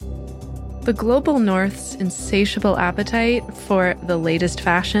The global north's insatiable appetite for the latest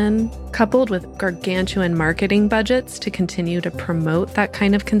fashion, coupled with gargantuan marketing budgets to continue to promote that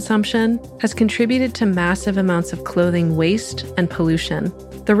kind of consumption, has contributed to massive amounts of clothing waste and pollution.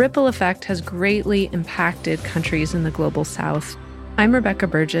 The ripple effect has greatly impacted countries in the global south. I'm Rebecca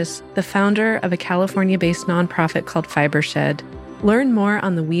Burgess, the founder of a California-based nonprofit called Fibershed. Learn more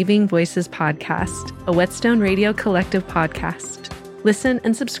on the Weaving Voices podcast, a Whetstone Radio Collective podcast. Listen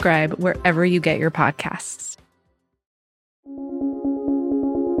and subscribe wherever you get your podcasts.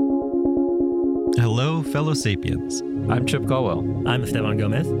 Hello, fellow sapiens. I'm Chip Colwell. I'm Esteban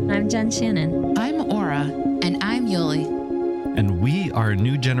Gomez. I'm Jen Shannon. I'm Aura. And I'm Yuli. And we are a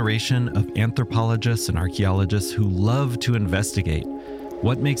new generation of anthropologists and archaeologists who love to investigate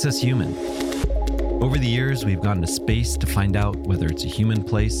what makes us human. Over the years, we've gone to space to find out whether it's a human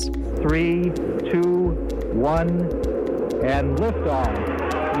place. 3, 2, 1... and liftoff.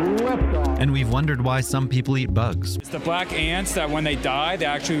 Liftoff. And we've wondered why some people eat bugs. It's the black ants that when they die, they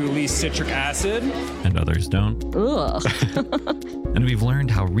actually release citric acid. And others don't. Ugh. And we've learned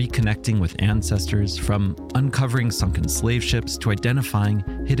how reconnecting with ancestors, from uncovering sunken slave ships to identifying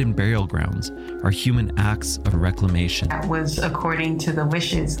hidden burial grounds, are human acts of reclamation. That was according to the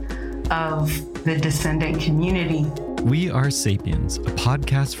wishes of the descendant community. We are Sapiens, a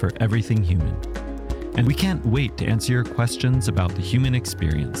podcast for everything human. And we can't wait to answer your questions about the human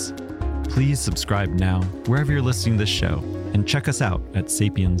experience. Please subscribe now, wherever you're listening to this show, and check us out at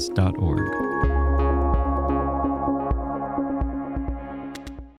sapiens.org.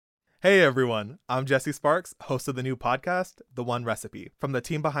 Hey everyone, I'm Jesse Sparks, host of the new podcast, The One Recipe, from the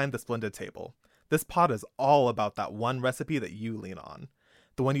team behind The Splendid Table. This pod is all about that one recipe that you lean on.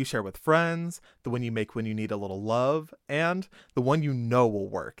 The one you share with friends, the one you make when you need a little love, and the one you know will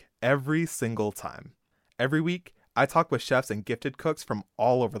work every single time. Every week, I talk with chefs and gifted cooks from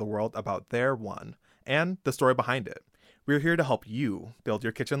all over the world about their one and the story behind it. We're here to help you build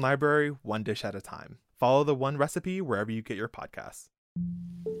your kitchen library one dish at a time. Follow The One Recipe wherever you get your podcasts.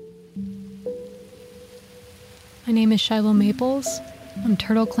 My name is Shiloh Maples. I'm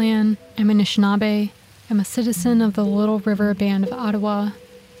Turtle Clan. I'm an Anishinaabe. I'm a citizen of the Little River Band of Ottawa.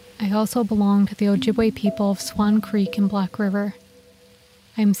 I also belong to the Ojibwe people of Swan Creek and Black River.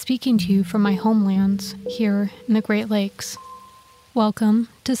 I am speaking to you from my homelands here in the Great Lakes. Welcome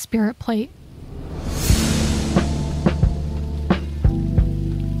to Spirit Plate.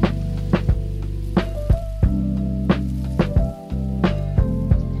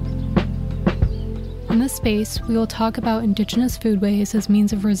 In this space, we will talk about Indigenous foodways as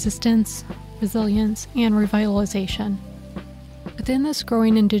means of resistance, resilience, and revitalization. Within this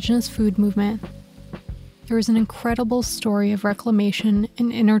growing Indigenous food movement, there is an incredible story of reclamation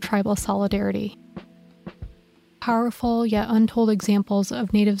and intertribal solidarity. Powerful yet untold examples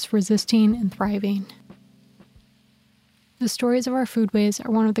of natives resisting and thriving. The stories of our foodways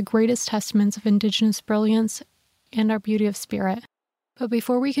are one of the greatest testaments of Indigenous brilliance and our beauty of spirit. But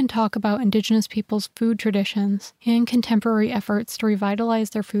before we can talk about Indigenous people's food traditions and contemporary efforts to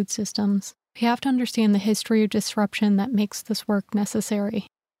revitalize their food systems, we have to understand the history of disruption that makes this work necessary.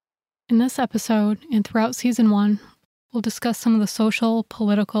 In this episode, and throughout Season 1, we'll discuss some of the social,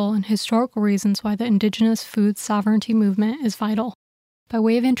 political, and historical reasons why the Indigenous food sovereignty movement is vital. By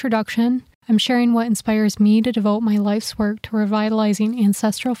way of introduction, I'm sharing what inspires me to devote my life's work to revitalizing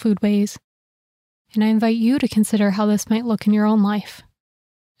ancestral foodways, and I invite you to consider how this might look in your own life.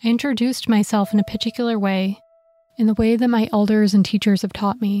 I introduced myself in a particular way, in the way that my elders and teachers have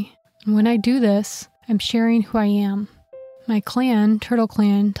taught me, and when I do this, I'm sharing who I am. My clan, Turtle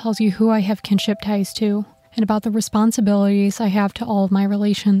Clan, tells you who I have kinship ties to, and about the responsibilities I have to all of my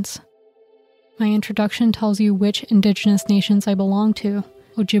relations. My introduction tells you which Indigenous nations I belong to,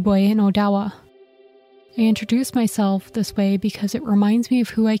 Ojibwe and Odawa. I introduce myself this way because it reminds me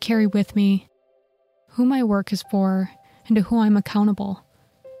of who I carry with me, who my work is for, and to who I'm accountable.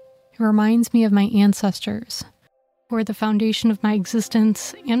 It reminds me of my ancestors, who are the foundation of my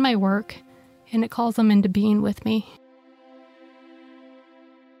existence and my work, and it calls them into being with me.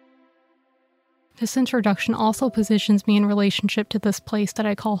 This introduction also positions me in relationship to this place that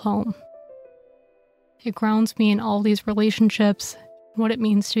I call home. It grounds me in all these relationships and what it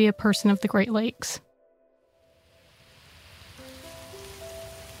means to be a person of the Great Lakes.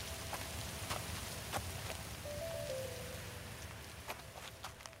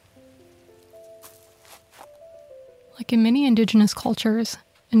 Like in many Indigenous cultures,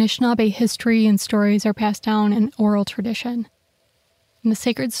 Anishinaabe history and stories are passed down in oral tradition. In the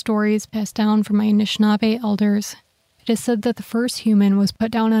sacred stories passed down from my Anishinaabe elders, it is said that the first human was put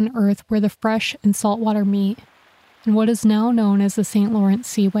down on earth where the fresh and salt water meet, in what is now known as the St. Lawrence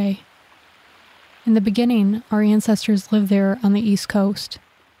Seaway. In the beginning, our ancestors lived there on the East Coast,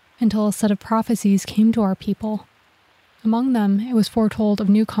 until a set of prophecies came to our people. Among them, it was foretold of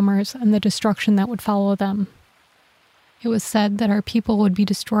newcomers and the destruction that would follow them. It was said that our people would be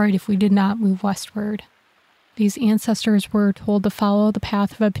destroyed if we did not move westward. These ancestors were told to follow the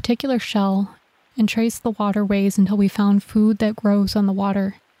path of a particular shell and trace the waterways until we found food that grows on the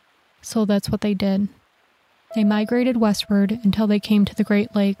water. So that's what they did. They migrated westward until they came to the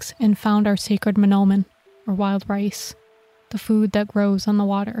Great Lakes and found our sacred manoomin, or wild rice, the food that grows on the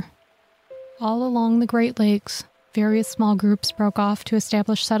water. All along the Great Lakes, various small groups broke off to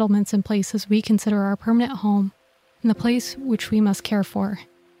establish settlements in places we consider our permanent home, and the place which we must care for.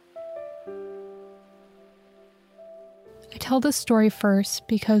 I tell this story first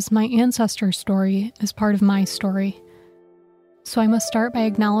because my ancestors' story is part of my story, so I must start by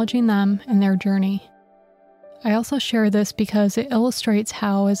acknowledging them and their journey. I also share this because it illustrates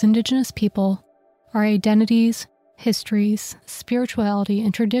how, as Indigenous people, our identities, histories, spirituality,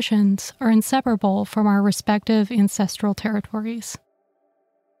 and traditions are inseparable from our respective ancestral territories.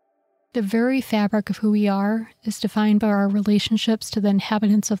 The very fabric of who we are is defined by our relationships to the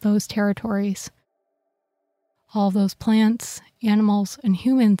inhabitants of those territories. All of those plants, animals, and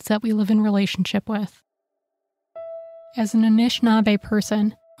humans that we live in relationship with. As an Anishinaabe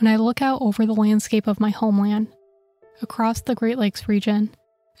person, when I look out over the landscape of my homeland, across the Great Lakes region,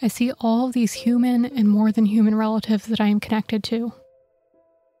 I see all of these human and more than human relatives that I am connected to.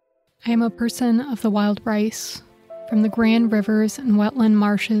 I am a person of the wild rice, from the grand rivers and wetland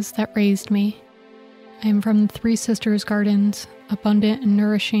marshes that raised me. I am from the Three Sisters Gardens, abundant and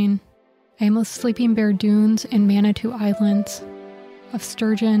nourishing. I am of Sleeping Bear Dunes and Manitou Islands, of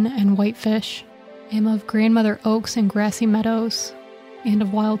sturgeon and whitefish. I am of grandmother oaks and grassy meadows, and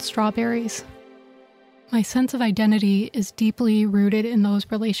of wild strawberries. My sense of identity is deeply rooted in those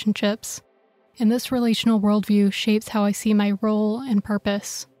relationships, and this relational worldview shapes how I see my role and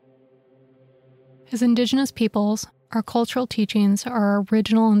purpose. As Indigenous peoples, our cultural teachings are our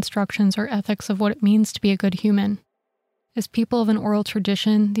original instructions or ethics of what it means to be a good human. As people of an oral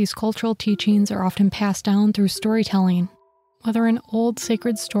tradition, these cultural teachings are often passed down through storytelling, whether an old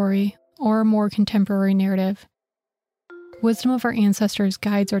sacred story or a more contemporary narrative. The wisdom of our ancestors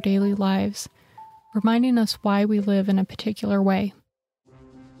guides our daily lives, reminding us why we live in a particular way.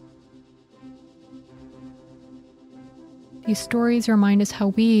 These stories remind us how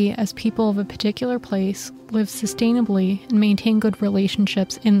we, as people of a particular place, live sustainably and maintain good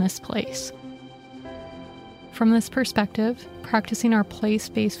relationships in this place. From this perspective, practicing our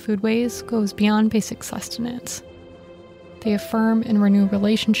place-based foodways goes beyond basic sustenance. They affirm and renew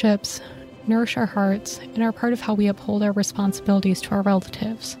relationships, nourish our hearts, and are part of how we uphold our responsibilities to our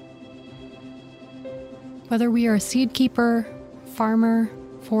relatives. Whether we are a seed keeper, farmer,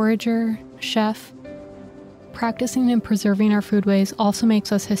 forager, chef, practicing and preserving our foodways also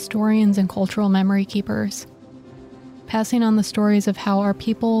makes us historians and cultural memory keepers, passing on the stories of how our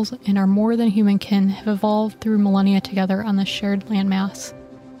peoples and our more than human kin have evolved through millennia together on this shared landmass.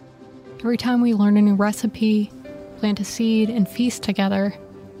 Every time we learn a new recipe, plant a seed, and feast together,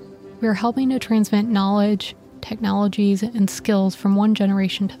 we are helping to transmit knowledge, technologies, and skills from one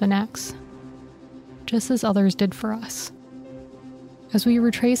generation to the next, just as others did for us. As we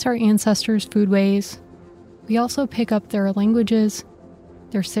retrace our ancestors' foodways, we also pick up their languages,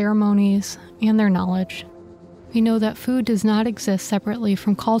 their ceremonies, and their knowledge. We know that food does not exist separately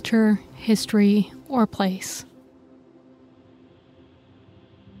from culture, history, or place.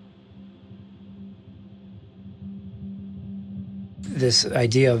 This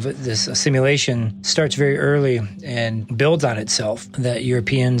idea of this assimilation starts very early and builds on itself, that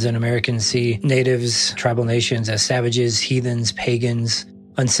Europeans and Americans see natives, tribal nations as savages, heathens, pagans,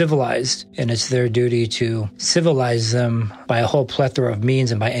 uncivilized, and it's their duty to civilize them by a whole plethora of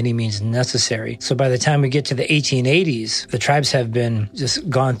means and by any means necessary. So by the time we get to the 1880s, the tribes have been just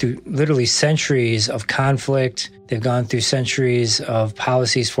gone through literally centuries of conflict. They've gone through centuries of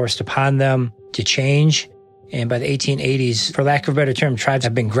policies forced upon them to change. And by the 1880s, for lack of a better term, tribes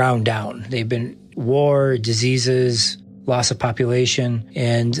have been ground down. They've been war, diseases, loss of population,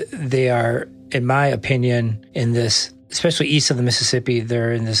 and they are, in my opinion, in this, especially east of the Mississippi,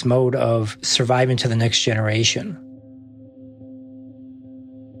 they're in this mode of surviving to the next generation.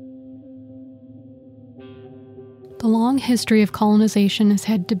 The long history of colonization has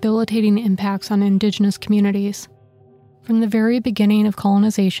had debilitating impacts on Indigenous communities. From the very beginning of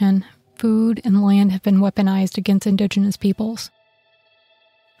colonization, food and land have been weaponized against Indigenous peoples.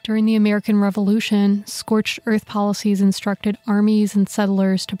 During the American Revolution, scorched earth policies instructed armies and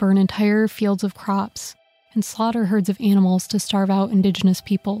settlers to burn entire fields of crops and slaughter herds of animals to starve out Indigenous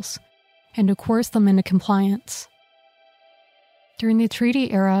peoples, and to coerce them into compliance. During the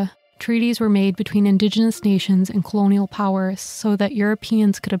treaty era, treaties were made between indigenous nations and colonial powers so that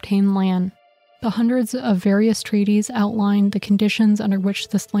Europeans could obtain land. The hundreds of various treaties outlined the conditions under which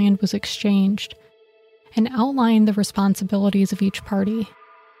this land was exchanged and outlined the responsibilities of each party.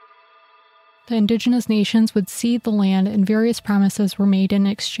 The indigenous nations would cede the land and various promises were made in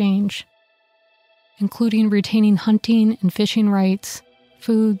exchange, including retaining hunting and fishing rights,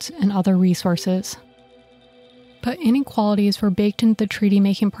 foods, and other resources. But inequalities were baked into the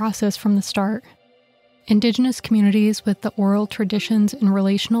treaty-making process from the start. Indigenous communities with the oral traditions and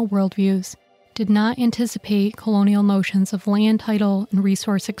relational worldviews did not anticipate colonial notions of land title and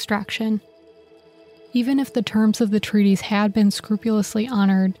resource extraction. Even if the terms of the treaties had been scrupulously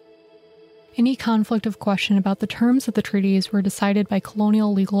honored, any conflict of question about the terms of the treaties were decided by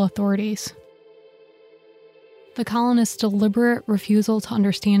colonial legal authorities. The colonists' deliberate refusal to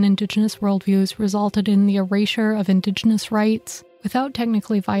understand indigenous worldviews resulted in the erasure of indigenous rights without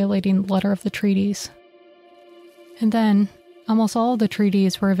technically violating the letter of the treaties. And then, almost all of the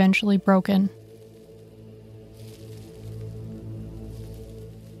treaties were eventually broken.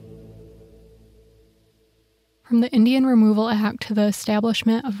 From the Indian Removal Act to the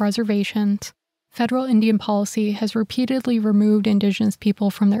establishment of reservations, federal Indian policy has repeatedly removed indigenous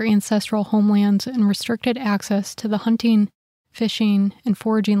people from their ancestral homelands and restricted access to the hunting, fishing, and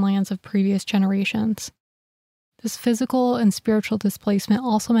foraging lands of previous generations. This physical and spiritual displacement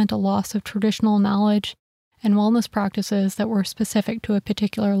also meant a loss of traditional knowledge and wellness practices that were specific to a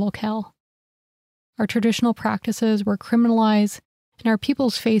particular locale. Our traditional practices were criminalized, and our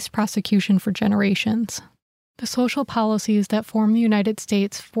peoples faced prosecution for generations. The social policies that formed the United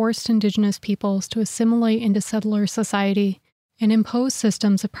States forced indigenous peoples to assimilate into settler society and impose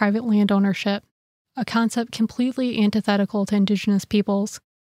systems of private land ownership, a concept completely antithetical to indigenous peoples,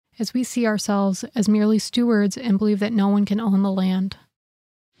 as we see ourselves as merely stewards and believe that no one can own the land.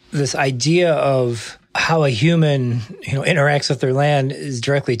 This idea of how a human, interacts with their land is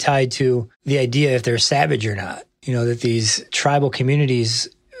directly tied to the idea if they're savage or not. That these tribal communities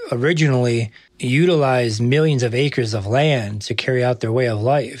originally utilized millions of acres of land to carry out their way of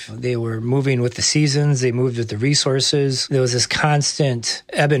life. They were moving with the seasons, they moved with the resources. There was this constant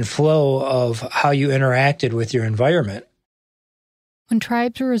ebb and flow of how you interacted with your environment. When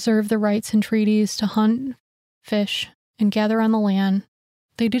tribes reserved the rights and treaties to hunt, fish, and gather on the land,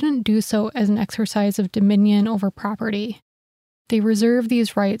 they didn't do so as an exercise of dominion over property. They reserved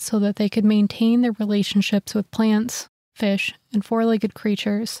these rights so that they could maintain their relationships with plants, fish, and four-legged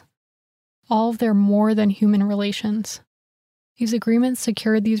creatures, all of their more than human relations. These agreements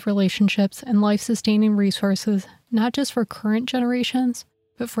secured these relationships and life-sustaining resources not just for current generations,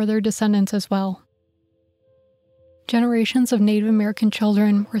 but for their descendants as well. Generations of Native American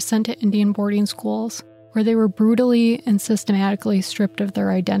children were sent to Indian boarding schools, where they were brutally and systematically stripped of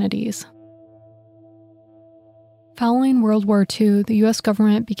their identities. Following World War II, the U.S.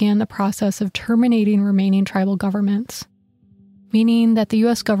 government began the process of terminating remaining tribal governments, meaning that the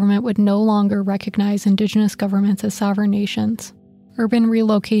U.S. government would no longer recognize indigenous governments as sovereign nations. Urban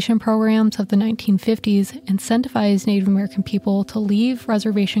relocation programs of the 1950s incentivized Native American people to leave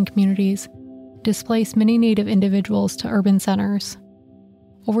reservation communities, displace many Native individuals to urban centers.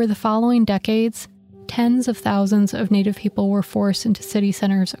 Over the following decades, tens of thousands of Native people were forced into city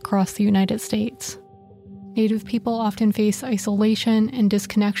centers across the United States. Native people often face isolation and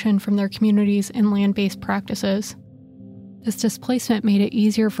disconnection from their communities and land-based practices. This displacement made it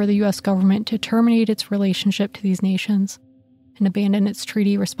easier for the U.S. government to terminate its relationship to these nations and abandon its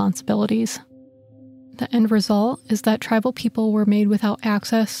treaty responsibilities. The end result is that tribal people were made without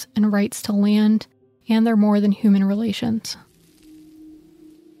access and rights to land and their more than human relations.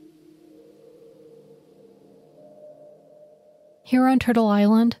 Here on Turtle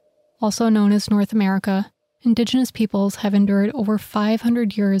Island, also known as North America, indigenous peoples have endured over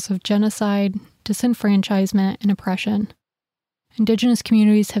 500 years of genocide, disenfranchisement, and oppression. Indigenous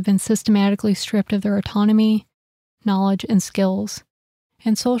communities have been systematically stripped of their autonomy, knowledge, and skills,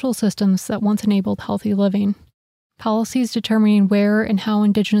 and social systems that once enabled healthy living. Policies determining where and how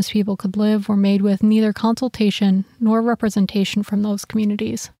indigenous people could live were made with neither consultation nor representation from those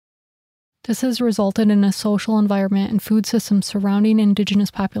communities. This has resulted in a social environment and food system surrounding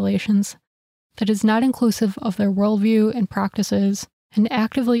indigenous populations that is not inclusive of their worldview and practices and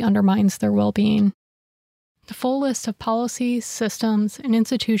actively undermines their well-being. The full list of policies, systems, and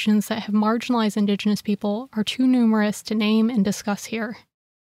institutions that have marginalized indigenous people are too numerous to name and discuss here,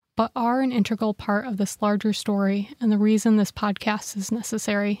 but are an integral part of this larger story and the reason this podcast is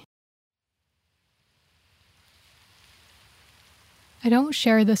necessary. I don't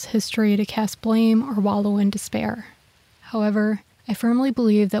share this history to cast blame or wallow in despair. However, I firmly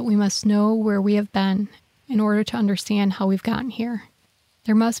believe that we must know where we have been in order to understand how we've gotten here.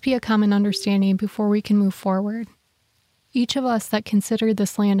 There must be a common understanding before we can move forward. Each of us that consider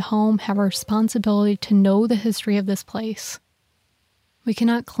this land home have a responsibility to know the history of this place. We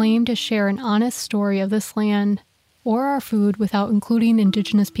cannot claim to share an honest story of this land or our food without including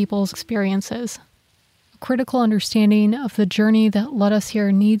Indigenous peoples' experiences. A critical understanding of the journey that led us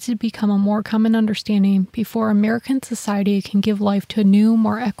here needs to become a more common understanding before American society can give life to a new,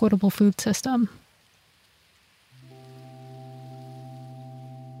 more equitable food system.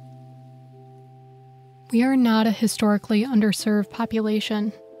 We are not a historically underserved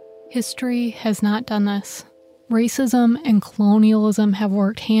population. History has not done this. Racism and colonialism have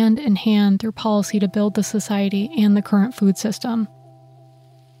worked hand in hand through policy to build the society and the current food system.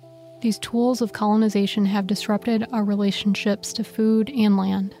 These tools of colonization have disrupted our relationships to food and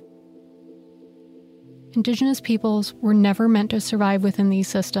land. Indigenous peoples were never meant to survive within these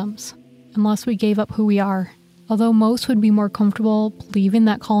systems, unless we gave up who we are. Although most would be more comfortable believing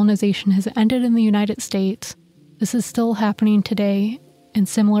that colonization has ended in the United States, this is still happening today in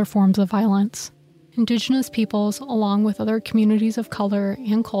similar forms of violence. Indigenous peoples, along with other communities of color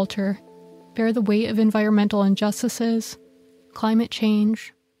and culture, bear the weight of environmental injustices, climate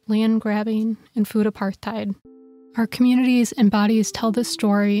change, land grabbing, and food apartheid. Our communities and bodies tell this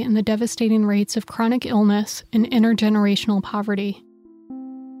story in the devastating rates of chronic illness and intergenerational poverty.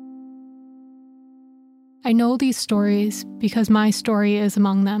 I know these stories because my story is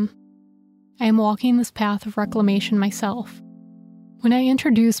among them. I am walking this path of reclamation myself. When I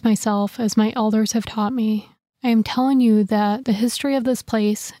introduce myself as my elders have taught me, I am telling you that the history of this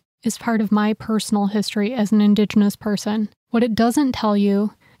place is part of my personal history as an Indigenous person. What it doesn't tell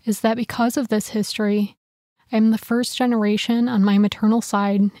you is that because of this history, I am the first generation on my maternal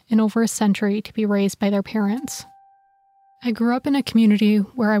side in over a century to be raised by their parents. I grew up in a community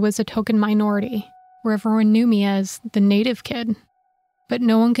where I was a token minority, where everyone knew me as the native kid, but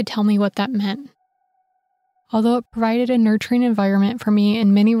no one could tell me what that meant. Although it provided a nurturing environment for me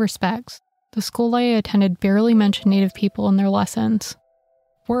in many respects, the school I attended barely mentioned Native people in their lessons.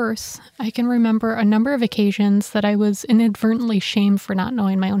 Worse, I can remember a number of occasions that I was inadvertently shamed for not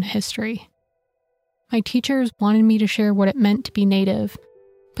knowing my own history. My teachers wanted me to share what it meant to be Native,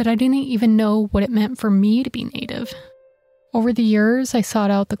 but I didn't even know what it meant for me to be Native. Over the years, I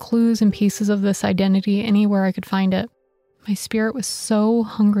sought out the clues and pieces of this identity anywhere I could find it. My spirit was so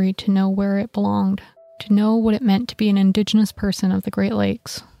hungry to know where it belonged, to know what it meant to be an Indigenous person of the Great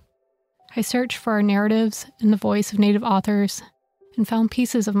Lakes. I searched for our narratives in the voice of Native authors and found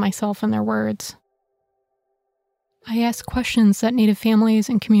pieces of myself in their words. I asked questions that Native families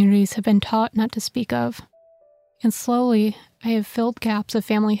and communities have been taught not to speak of, and slowly I have filled gaps of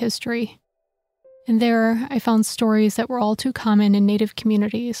family history. And there, I found stories that were all too common in Native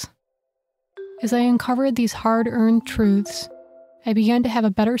communities. As I uncovered these hard-earned truths, I began to have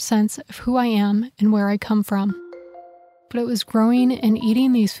a better sense of who I am and where I come from. But it was growing and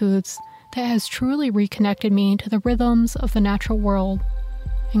eating these foods that has truly reconnected me to the rhythms of the natural world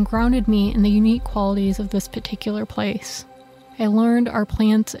and grounded me in the unique qualities of this particular place. I learned our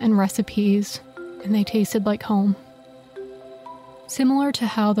plants and recipes, and they tasted like home. Similar to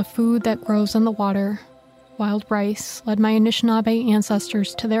how the food that grows in the water, wild rice, led my Anishinaabe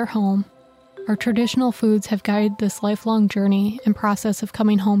ancestors to their home, our traditional foods have guided this lifelong journey and process of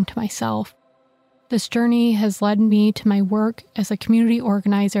coming home to myself. This journey has led me to my work as a community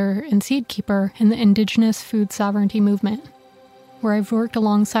organizer and seed keeper in the Indigenous food sovereignty movement, where I've worked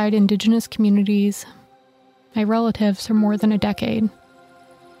alongside Indigenous communities, my relatives, for more than a decade.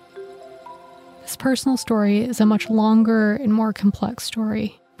 This personal story is a much longer and more complex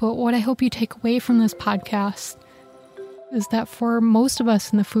story, but what I hope you take away from this podcast is that for most of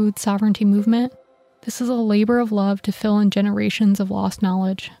us in the food sovereignty movement, this is a labor of love to fill in generations of lost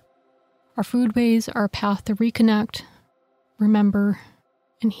knowledge. Our foodways are a path to reconnect, remember,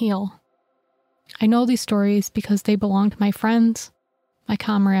 and heal. I know these stories because they belong to my friends, my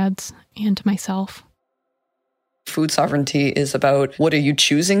comrades, and to myself. Food sovereignty is about what are you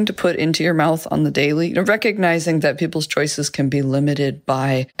choosing to put into your mouth on the daily, recognizing that people's choices can be limited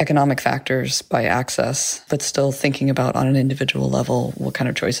by economic factors, by access, but still thinking about on an individual level, what kind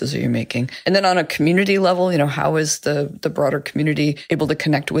of choices are you making? And then on a community level, how is the broader community able to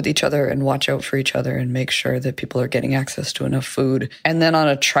connect with each other and watch out for each other and make sure that people are getting access to enough food? And then on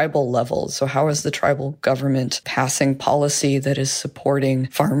a tribal level, so how is the tribal government passing policy that is supporting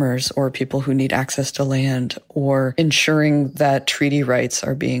farmers or people who need access to land, or for ensuring that treaty rights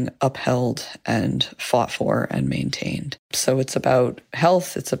are being upheld and fought for and maintained. So it's about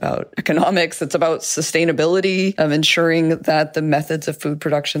health, it's about economics, it's about sustainability, of ensuring that the methods of food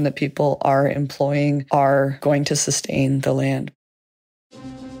production that people are employing are going to sustain the land.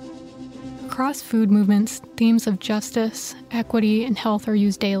 Across food movements, themes of justice, equity, and health are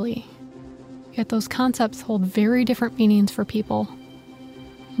used daily. Yet those concepts hold very different meanings for people.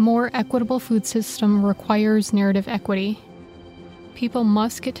 A more equitable food system requires narrative equity. People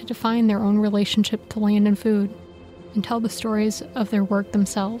must get to define their own relationship to land and food and tell the stories of their work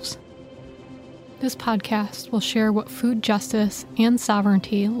themselves. This podcast will share what food justice and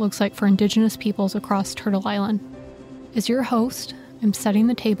sovereignty looks like for Indigenous peoples across Turtle Island. As your host, I'm setting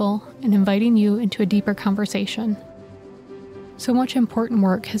the table and inviting you into a deeper conversation. So much important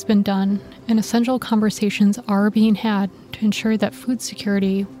work has been done, and essential conversations are being had to ensure that food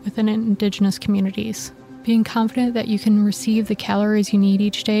security within Indigenous communities. Being confident that you can receive the calories you need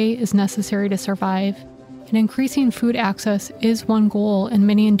each day is necessary to survive, and increasing food access is one goal in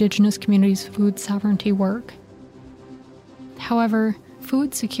many Indigenous communities' food sovereignty work. However,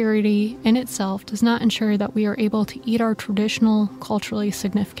 food security in itself does not ensure that we are able to eat our traditional, culturally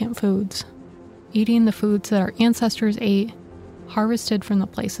significant foods. Eating the foods that our ancestors ate, harvested from the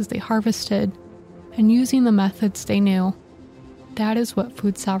places they harvested, and using the methods they knew, that is what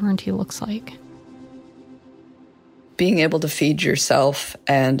food sovereignty looks like. Being able to feed yourself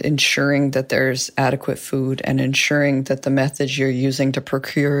and ensuring that there's adequate food and ensuring that the methods you're using to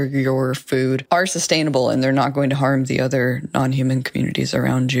procure your food are sustainable and they're not going to harm the other non-human communities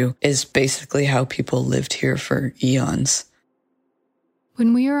around you is basically how people lived here for eons.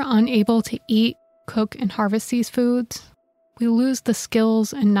 When we are unable to eat, cook, and harvest these foods, we lose the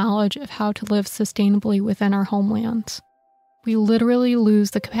skills and knowledge of how to live sustainably within our homelands. We literally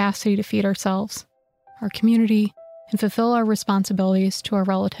lose the capacity to feed ourselves, our community, and fulfill our responsibilities to our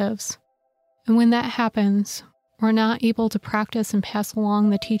relatives. And when that happens, we're not able to practice and pass along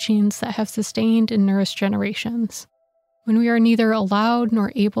the teachings that have sustained and nourished generations. When we are neither allowed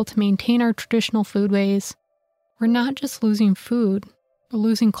nor able to maintain our traditional foodways, we're not just losing food, we're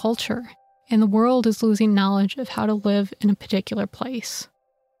losing culture, and the world is losing knowledge of how to live in a particular place.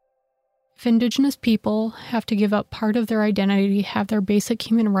 If Indigenous people have to give up part of their identity to have their basic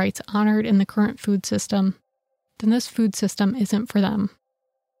human rights honored in the current food system, then this food system isn't for them.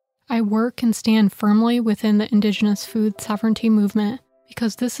 I work and stand firmly within the Indigenous food sovereignty movement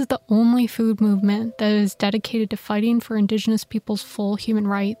because this is the only food movement that is dedicated to fighting for Indigenous people's full human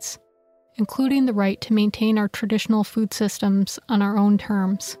rights, including the right to maintain our traditional food systems on our own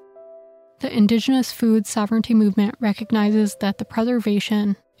terms. The Indigenous food sovereignty movement recognizes that the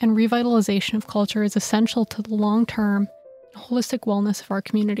preservation and revitalization of culture is essential to the long-term and holistic wellness of our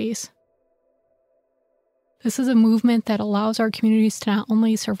communities. This is a movement that allows our communities to not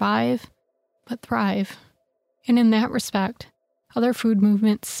only survive, but thrive. And in that respect, other food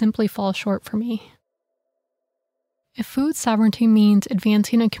movements simply fall short for me. If food sovereignty means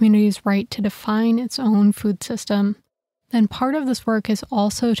advancing a community's right to define its own food system, then part of this work is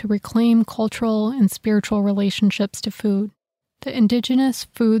also to reclaim cultural and spiritual relationships to food. The Indigenous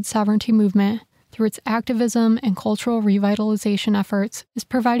food sovereignty movement, through its activism and cultural revitalization efforts, is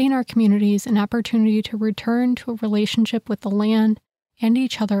providing our communities an opportunity to return to a relationship with the land and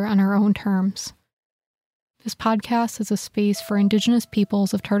each other on our own terms. This podcast is a space for Indigenous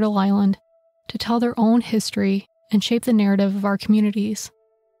peoples of Turtle Island to tell their own history and shape the narrative of our communities,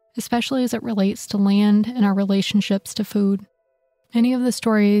 especially as it relates to land and our relationships to food. Many of the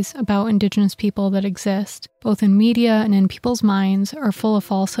stories about Indigenous people that exist, both in media and in people's minds, are full of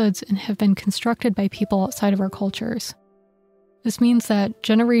falsehoods and have been constructed by people outside of our cultures. This means that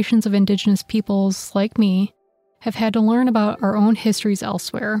generations of Indigenous peoples, like me, have had to learn about our own histories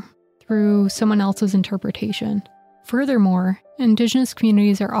elsewhere, through someone else's interpretation. Furthermore, Indigenous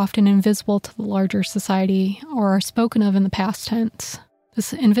communities are often invisible to the larger society, or are spoken of in the past tense.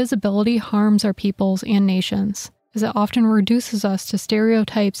 This invisibility harms our peoples and nations, as it often reduces us to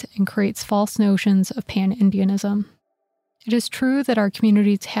stereotypes and creates false notions of pan-Indianism. It is true that our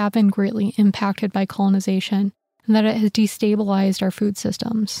communities have been greatly impacted by colonization, and that it has destabilized our food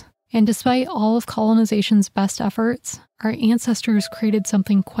systems. And despite all of colonization's best efforts, our ancestors created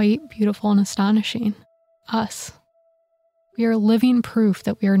something quite beautiful and astonishing: us. We are living proof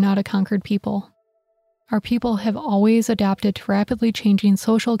that we are not a conquered people. Our people have always adapted to rapidly changing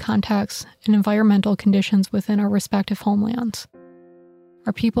social contexts and environmental conditions within our respective homelands.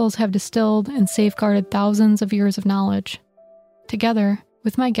 Our peoples have distilled and safeguarded thousands of years of knowledge. Together,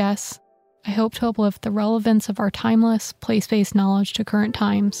 with my guests, I hope to uplift the relevance of our timeless, place-based knowledge to current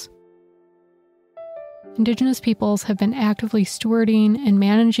times. Indigenous peoples have been actively stewarding and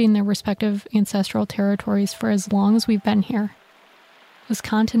managing their respective ancestral territories for as long as we've been here. This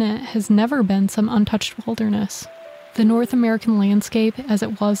continent has never been some untouched wilderness. The North American landscape, as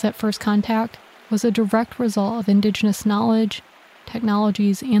it was at first contact, was a direct result of Indigenous knowledge,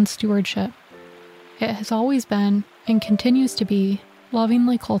 technologies, and stewardship. It has always been, and continues to be,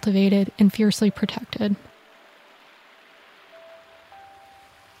 lovingly cultivated and fiercely protected.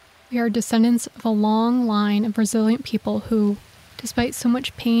 We are descendants of a long line of resilient people who, despite so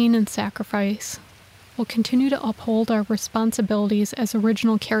much pain and sacrifice, will continue to uphold our responsibilities as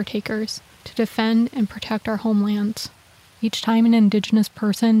original caretakers to defend and protect our homelands. Each time an Indigenous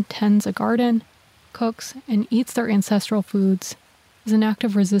person tends a garden, cooks, and eats their ancestral foods is an act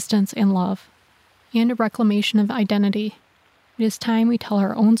of resistance and love, and a reclamation of identity. It is time we tell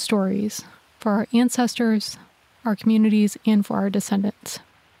our own stories for our ancestors, our communities, and for our descendants.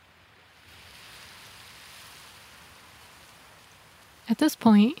 At this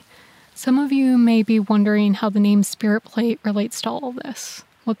point, some of you may be wondering how the name Spirit Plate relates to all of this.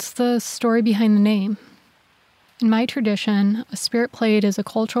 What's the story behind the name? In my tradition, a spirit plate is a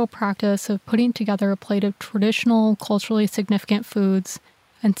cultural practice of putting together a plate of traditional, culturally significant foods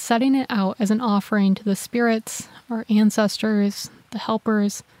and setting it out as an offering to the spirits, our ancestors, the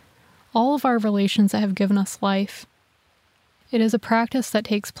helpers, all of our relations that have given us life. It is a practice that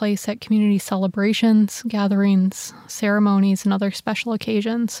takes place at community celebrations, gatherings, ceremonies, and other special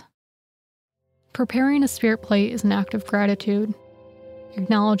occasions. Preparing a spirit plate is an act of gratitude,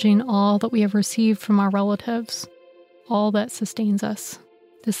 acknowledging all that we have received from our relatives, all that sustains us.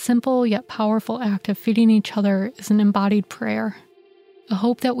 This simple yet powerful act of feeding each other is an embodied prayer, a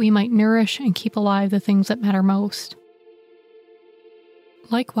hope that we might nourish and keep alive the things that matter most.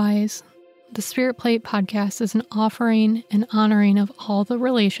 Likewise, the Spirit Plate podcast is an offering and honoring of all the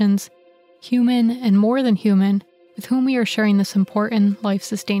relations, human and more than human, with whom we are sharing this important,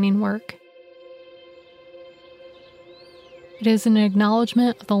 life-sustaining work. It is an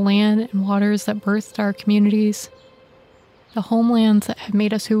acknowledgement of the land and waters that birthed our communities, the homelands that have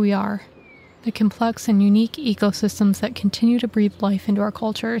made us who we are, the complex and unique ecosystems that continue to breathe life into our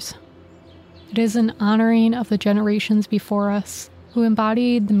cultures. It is an honoring of the generations before us who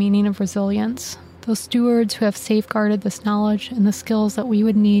embodied the meaning of resilience, those stewards who have safeguarded this knowledge and the skills that we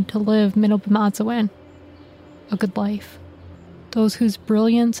would need to live Minopimazawin, a good life, those whose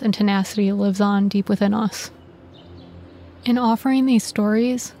brilliance and tenacity lives on deep within us. In offering these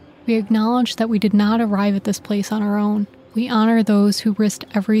stories, we acknowledge that we did not arrive at this place on our own. We honor those who risked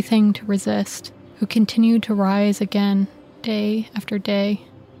everything to resist, who continued to rise again, day after day,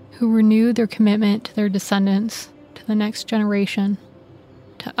 who renewed their commitment to their descendants, to the next generation,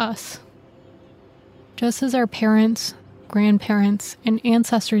 to us. Just as our parents, grandparents, and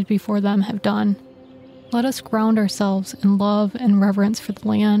ancestors before them have done, let us ground ourselves in love and reverence for the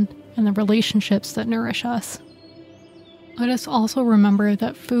land and the relationships that nourish us. Let us also remember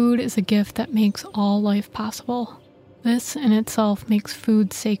that food is a gift that makes all life possible. This in itself makes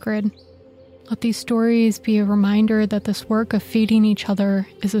food sacred. Let these stories be a reminder that this work of feeding each other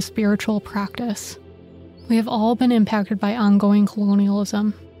is a spiritual practice. We have all been impacted by ongoing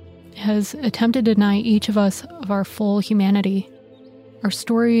colonialism. It has attempted to deny each of us of our full humanity. Our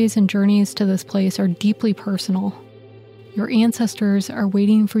stories and journeys to this place are deeply personal. Your ancestors are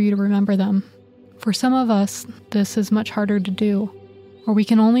waiting for you to remember them. For some of us, this is much harder to do, or we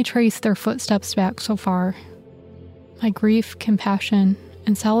can only trace their footsteps back so far. My grief, compassion,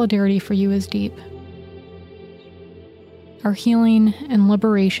 and solidarity for you is deep. Our healing and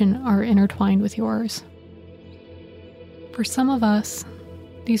liberation are intertwined with yours. For some of us,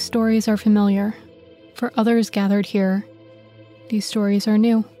 these stories are familiar. For others gathered here, these stories are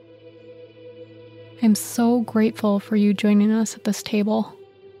new. I'm so grateful for you joining us at this table.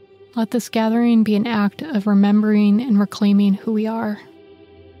 Let this gathering be an act of remembering and reclaiming who we are,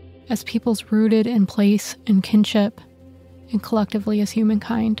 as peoples rooted in place and kinship, and collectively as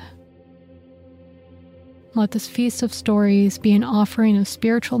humankind. Let this feast of stories be an offering of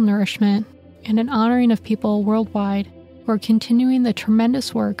spiritual nourishment and an honoring of people worldwide who are continuing the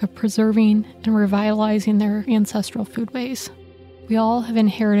tremendous work of preserving and revitalizing their ancestral foodways. We all have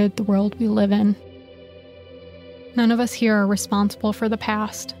inherited the world we live in. None of us here are responsible for the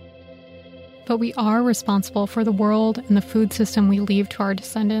past, but we are responsible for the world and the food system we leave to our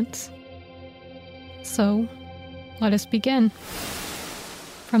descendants. So, let us begin.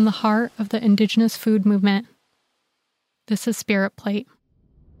 From the heart of the Indigenous food movement, this is Spirit Plate.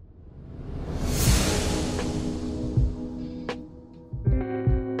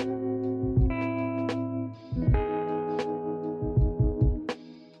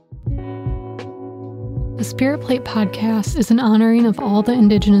 Spirit Plate podcast is an honoring of all the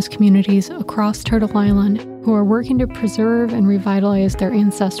Indigenous communities across Turtle Island who are working to preserve and revitalize their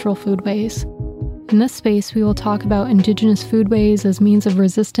ancestral foodways. In this space, we will talk about Indigenous foodways as means of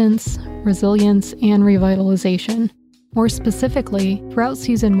resistance, resilience, and revitalization. More specifically, throughout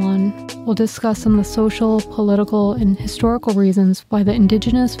Season 1, we'll discuss some of the social, political, and historical reasons why the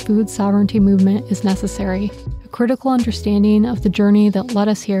Indigenous food sovereignty movement is necessary. A critical understanding of the journey that led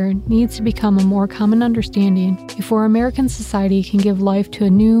us here needs to become a more common understanding before American society can give life to a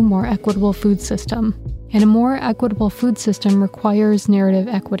new, more equitable food system. And a more equitable food system requires narrative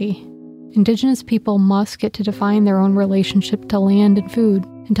equity. Indigenous people must get to define their own relationship to land and food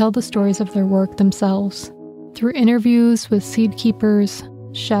and tell the stories of their work themselves. Through interviews with seed keepers,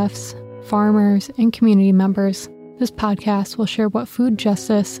 chefs, farmers, and community members, this podcast will share what food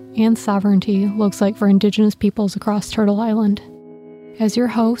justice and sovereignty looks like for Indigenous peoples across Turtle Island. As your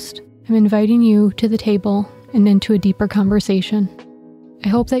host, I'm inviting you to the table and into a deeper conversation. I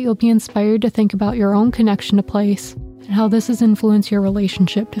hope that you'll be inspired to think about your own connection to place and how this has influenced your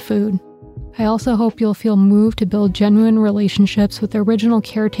relationship to food. I also hope you'll feel moved to build genuine relationships with the original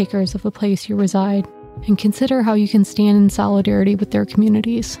caretakers of the place you reside, and consider how you can stand in solidarity with their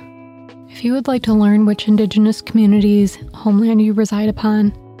communities. If you would like to learn which Indigenous communities' homeland you reside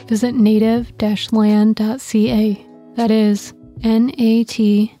upon, visit native-land.ca. That is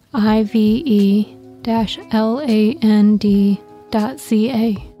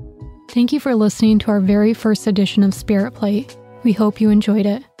native-land.ca. Thank you for listening to our very first edition of Spirit Plate. We hope you enjoyed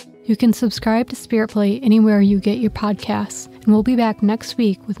it. You can subscribe to Spirit Plate anywhere you get your podcasts, and we'll be back next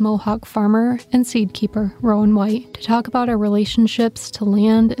week with Mohawk farmer and seed keeper Rowan White to talk about our relationships to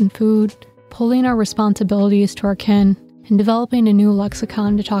land and food, pulling our responsibilities to our kin, and developing a new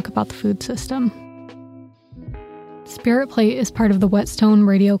lexicon to talk about the food system. Spirit Plate is part of the Whetstone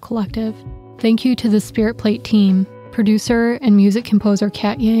Radio Collective. Thank you to the Spirit Plate team, producer and music composer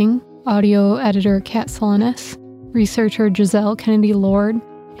Kat Yang, audio editor Kat Solonis, researcher Giselle Kennedy Lord,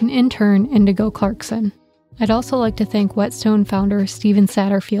 and intern Indigo Clarkson. I'd also like to thank Whetstone founder Stephen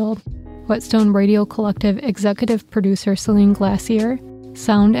Satterfield, Whetstone Radio Collective executive producer Celine Glacier,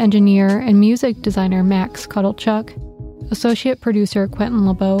 sound engineer and music designer Max Cuddlechuck, associate producer Quentin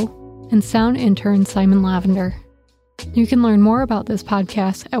LeBeau, and sound intern Simon Lavender. You can learn more about this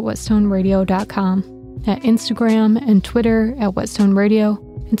podcast at whetstoneradio.com, at Instagram and Twitter at Whetstone Radio,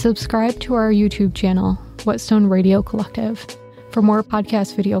 and subscribe to our YouTube channel, Whetstone Radio Collective, for more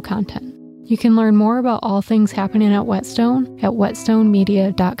podcast video content. You can learn more about all things happening at Whetstone at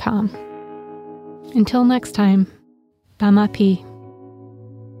whetstonemedia.com. Until next time, Bamapi.